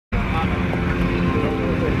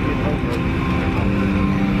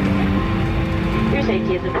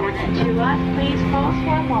safety is important to us. Please pause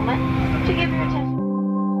for a moment to give your attention.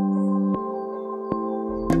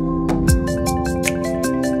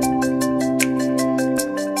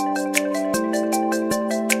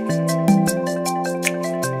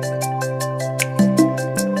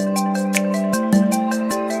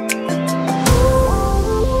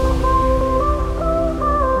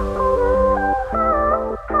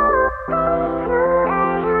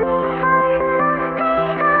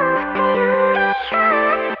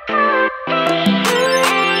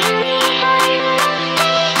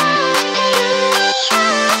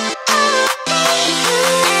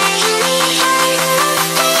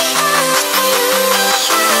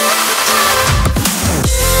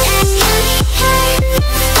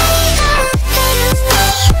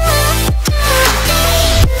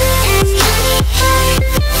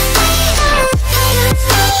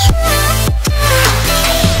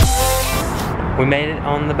 We made it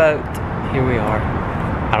on the boat. Here we are.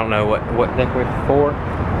 I don't know what deck we're at, 4?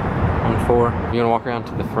 On 4. You wanna walk around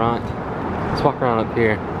to the front? Let's walk around up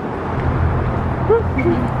here.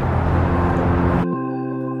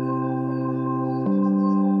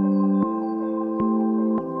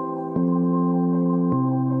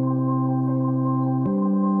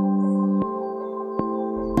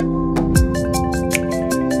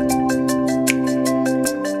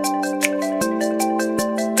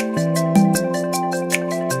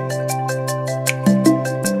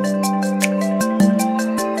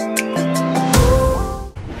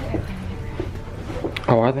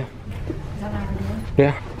 Oh, are they?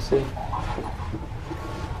 Yeah. Let's see.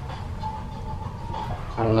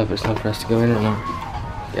 I don't know if it's time for us to go in or not.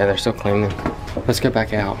 Yeah, they're still cleaning. Let's go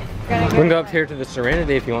back out. We can go up here to the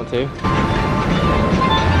Serenity if you want to.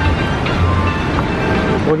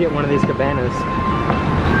 We'll get one of these cabanas.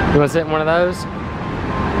 You want to sit in one of those? You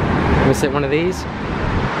want to sit in one of these?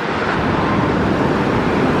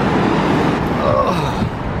 Oh.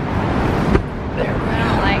 There we go. I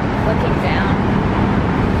don't like looking down.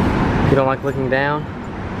 You don't like looking down?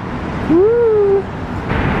 Woo!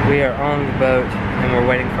 We are on the boat and we're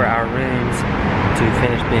waiting for our rooms to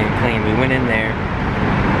finish being clean. We went in there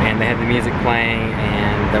and they had the music playing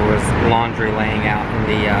and there was laundry laying out in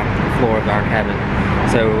the floor of our cabin.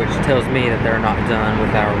 So, which tells me that they're not done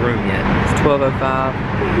with our room yet. It's 12:05.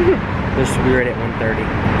 This should be ready at 1:30.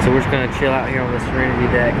 So we're just gonna chill out here on the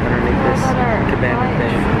Serenity deck underneath this cabana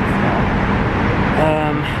thing.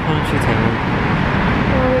 Why don't you tell me?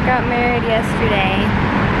 Well, we got married yesterday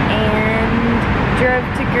and drove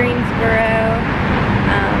to Greensboro.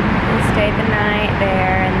 We stayed the night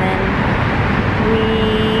there and then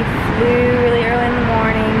we flew really early in the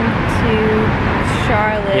morning to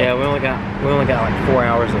Charlotte. Yeah, we only got like 4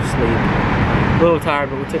 hours of sleep. A little tired,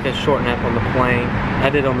 but we took a short nap on the plane. I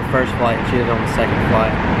did on the first flight, she did on the second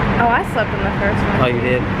flight. Oh, I slept on the first one. Oh, you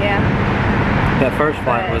did? Yeah. That first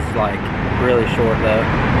flight was like really short though.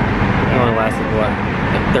 It only lasted what,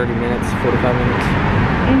 like 30 minutes, 45 minutes?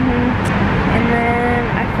 And then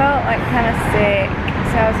I felt like kind of sick,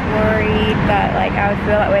 so I was worried that like I would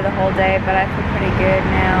feel that way the whole day, but I feel pretty good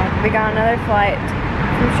now. We got another flight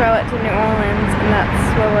from Charlotte to New Orleans, and that's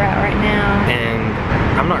where we're at right now. And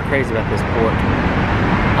I'm not crazy about this port.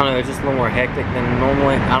 I don't know, it's just a little more hectic than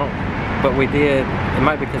normally. But we did, it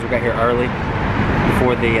might be because we got here early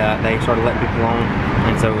before they started letting people on,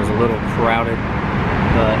 and so it was a little crowded.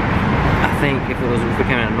 But I think if we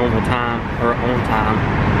came at a normal time or on time,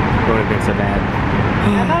 it wouldn't have been so bad.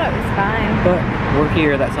 I thought it was fine. But we're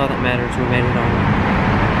here, that's all that matters. We made it on.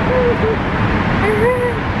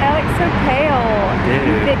 Alex so pale. Dude.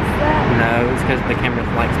 You fixed that? No, it's because the camera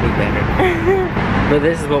likes me better. But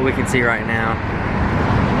this is what we can see right now.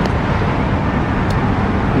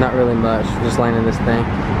 Not really much, just laying in this thing.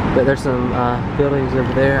 But there's some buildings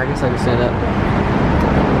over there. I guess I can stand up.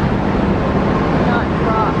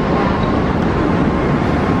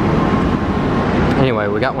 Anyway,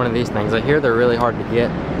 we got one of these things. I hear they're really hard to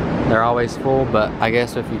get. They're always full, but I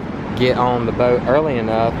guess if you get on the boat early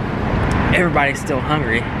enough, everybody's still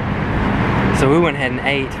hungry. So we went ahead and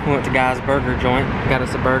ate. We went to Guy's Burger Joint, got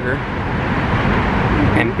us a burger,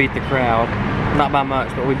 and beat the crowd. Not by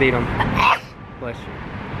much, but we beat them. Bless you.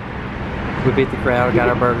 We beat the crowd, got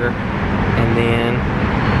our burger, and then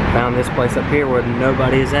found this place up here where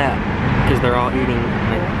nobody is at because they're all eating.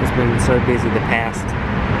 It's been so busy the past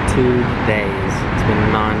 2 days. It's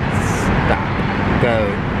been non-stop. Go,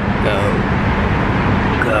 go,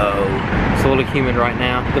 go. It's a little humid right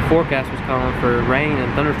now. The forecast was calling for rain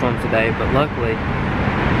and thunderstorms today, but luckily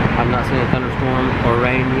I've not seen a thunderstorm or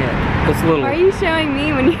rain yet. It's a little. Why are you showing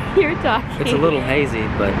me when you're talking? It's a little hazy,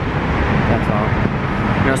 but that's all.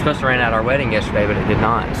 It was supposed to rain out our wedding yesterday, but it did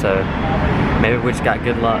not. So maybe we just got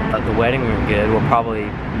good luck. But the wedding went good. We'll probably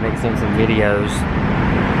mix in some videos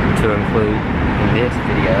to include in this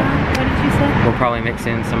video. What did you say? We'll probably mix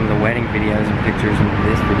in some of the wedding videos and pictures into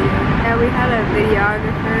this video. Yeah, we had a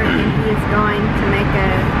videographer and he is going to make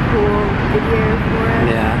a cool video for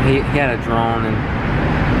us. Yeah, he had a drone and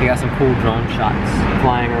he got some cool drone shots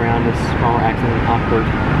flying around us while we're acting awkward,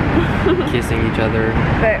 kissing each other.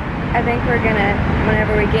 But I think we're gonna,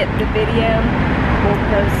 whenever we get the video, we'll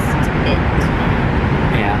post it.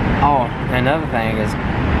 Yeah. Oh, another thing is,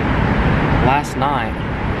 last night,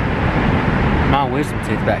 my wisdom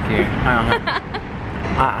tooth back here. I don't know.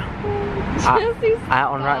 That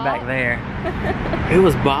one right back there. It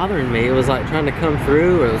was bothering me. It was like trying to come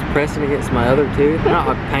through, or it was pressing against my other tooth. Not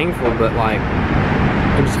like painful, but like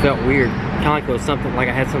it just felt weird. Kind of like it was something, like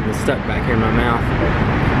I had something stuck back here in my mouth.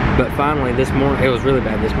 But finally this morning, it was really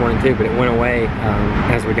bad this morning too, but it went away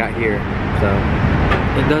as we got here. So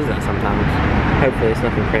it does that sometimes. Hopefully it's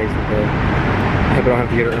nothing crazy, but I hope I don't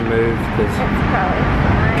have to get it removed because It's probably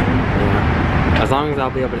fine. yeah. As long as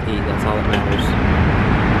I'll be able to eat, that's all that matters.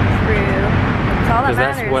 True. That's all that Because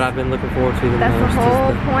matters. that's what I've been looking forward to the That's most. the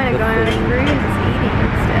whole point of going on a cruise is eating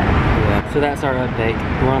and stuff. Yeah. So that's our update.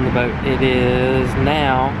 We're on the boat. It is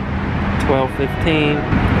now 12:15.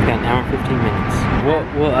 We've got an hour and 15 minutes.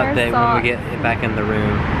 We'll update when we get it back in the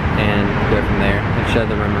room and go from there and show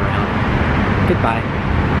the room around. Goodbye.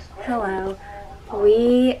 Hello.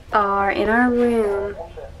 We are in our room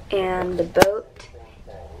and the boat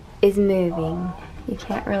is moving. You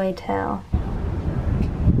can't really tell.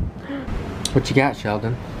 What you got,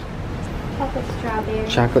 Sheldon? Chocolate strawberry.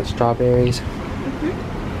 Chocolate strawberries.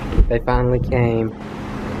 They finally came.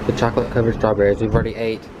 The chocolate covered strawberries. We've already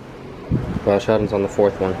ate. Well, Sheldon's on the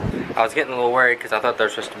fourth one. I was getting a little worried because I thought they were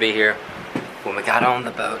supposed to be here when we got on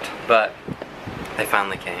the boat, but they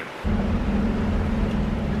finally came.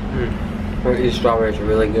 These strawberries are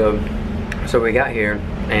really good. So we got here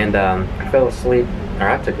and I fell asleep, or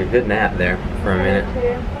I took a good nap there for a minute.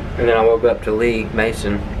 And then I woke up to Lee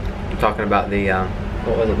Mason talking about the,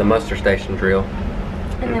 what was it, the muster station drill.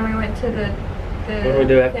 And then we went to the What did we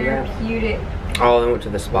do after that? therapeutic. Oh, then went to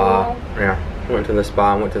the spa. Pool. Yeah, went to the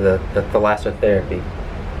spa and went to the thalassotherapy.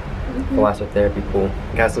 Thalassotherapy pool.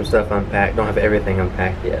 Got some stuff unpacked. Don't have everything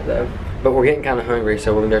unpacked yet though. But we're getting kind of hungry,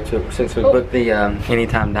 so we're going to go to, since we booked the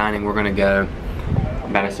anytime dining, we're going to go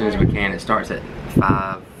about as soon as we can. It starts at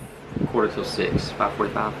 5, quarter till 6,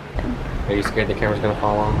 5:45. Are you scared the camera's going to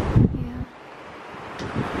fall off? Yeah.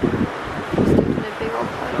 Just in a big old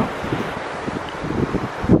puddle.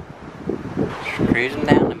 Cruising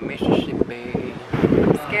down to Mississippi.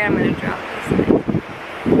 I'm scared I'm gonna drop this thing.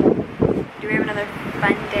 Do we have another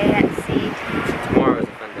fun day at sea? Tomorrow is a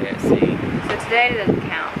fun day at sea. So today doesn't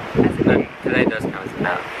count as a No, day. today does count as a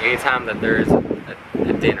day. Anytime that there is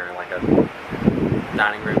a dinner, like a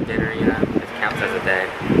dining room dinner, you know, it counts as a day.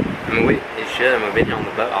 I mean, it should. I mean, we've been here on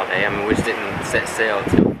the boat all day. I mean, we just didn't set sail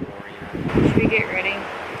till 4, you know. Should we get ready?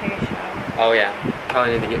 Take a shower. Oh yeah,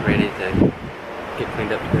 probably need to get ready to get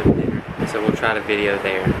cleaned up to go to dinner. So we'll try to video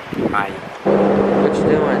there. Bye. What you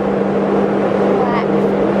doing? What?